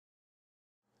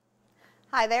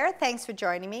Hi there, thanks for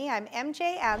joining me. I'm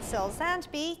MJ Ansel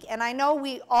Zandbeek, and I know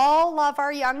we all love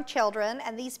our young children,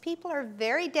 and these people are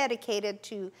very dedicated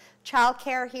to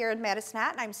childcare here in Medicine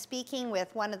Hat. And I'm speaking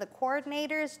with one of the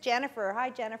coordinators, Jennifer. Hi,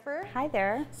 Jennifer. Hi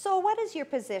there. So what is your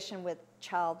position with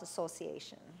Child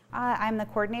Association? I'm the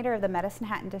coordinator of the Medicine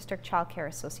Hat District Childcare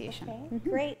Association. Okay,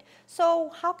 great. So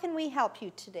how can we help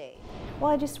you today? Well,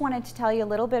 I just wanted to tell you a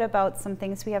little bit about some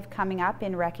things we have coming up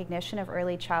in recognition of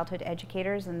early childhood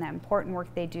educators and the important work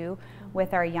they do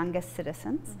with our youngest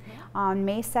citizens. On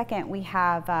May 2nd, we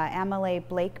have MLA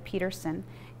Blake Peterson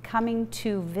coming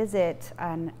to visit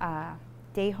a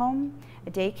day home, a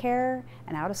daycare,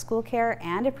 an out-of-school care,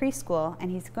 and a preschool,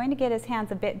 and he's going to get his hands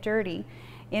a bit dirty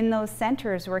in those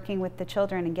centers working with the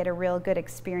children and get a real good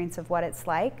experience of what it's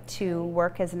like to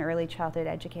work as an early childhood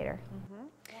educator.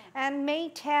 And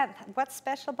May 10th, what's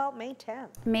special about May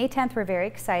 10th? May 10th, we're very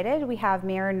excited. We have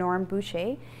Mayor Norm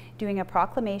Boucher doing a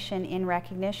proclamation in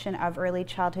recognition of early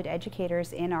childhood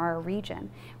educators in our region.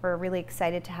 We're really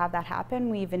excited to have that happen.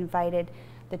 We've invited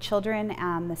the children,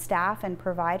 the staff and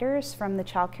providers from the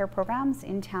childcare programs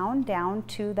in town down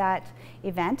to that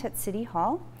event at City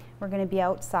Hall. We're going to be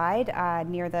outside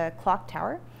near the clock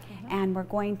tower, and we're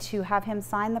going to have him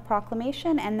sign the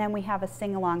proclamation, and then we have a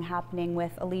sing-along happening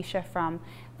with Alicia from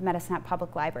the Medicine Hat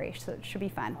Public Library, so it should be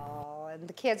fun. Oh, and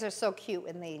the kids are so cute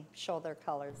when they show their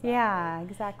colors. Yeah,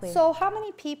 exactly. So how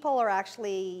many people are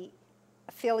actually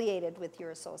affiliated with your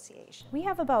association? We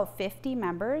have about 50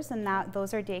 members, and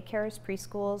those are daycares,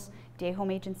 preschools, day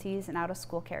home agencies, and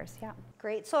out-of-school cares. Yeah.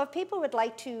 Great. So if people would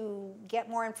like to get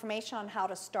more information on how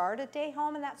to start a day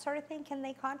home and that sort of thing, can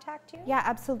they contact you? Yeah,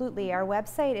 absolutely. Our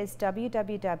website is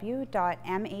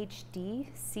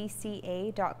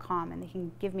www.mhdcca.com, and they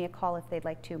can give me a call if they'd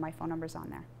like to. My phone number's on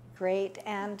there. Great.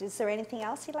 And is there anything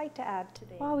else you'd like to add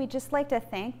today? Well, we'd just like to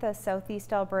thank the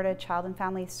Southeast Alberta Child and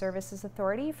Family Services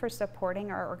Authority for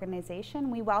supporting our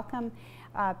organization. We welcome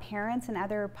parents and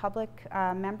other public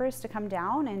members to come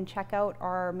down and check out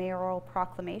our mayoral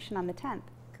proclamation on the 10th.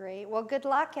 Great. Well, good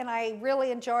luck, and I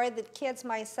really enjoyed the kids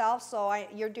myself, so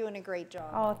you're doing a great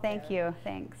job. Oh, thank you.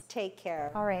 Thanks. Take care.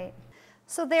 All right.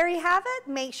 So there you have it.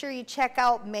 Make sure you check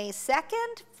out May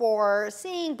 2nd for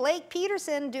seeing Blake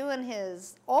Peterson doing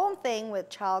his own thing with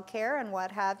childcare and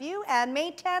what have you, and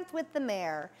May 10th with the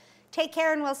mayor. Take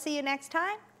care, and we'll see you next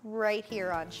time right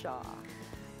here on Shaw.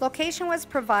 Location was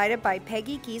provided by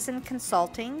Peggy Giesen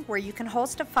Consulting, where you can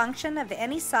host a function of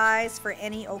any size for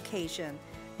any occasion.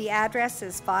 The address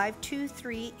is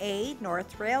 523A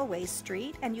North Railway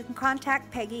Street, and you can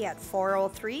contact Peggy at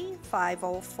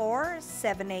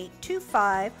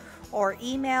 403-504-7825 or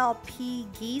email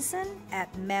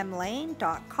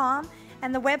pgiesen@memlane.com,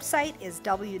 and the website is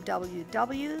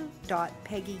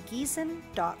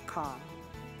www.peggygiesen.com.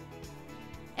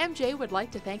 MJ would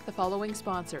like to thank the following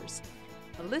sponsors: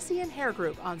 Elysian Hair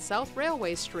Group on South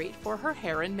Railway Street for her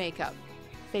hair and makeup.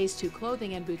 Phase 2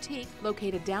 Clothing and Boutique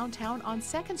located downtown on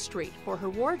 2nd Street for her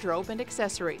wardrobe and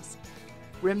accessories.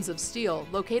 Rims of Steel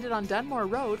located on Dunmore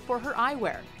Road for her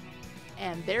eyewear.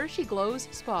 And There She Glows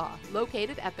Spa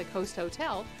located at the Coast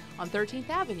Hotel on 13th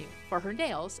Avenue for her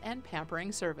nails and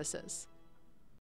pampering services.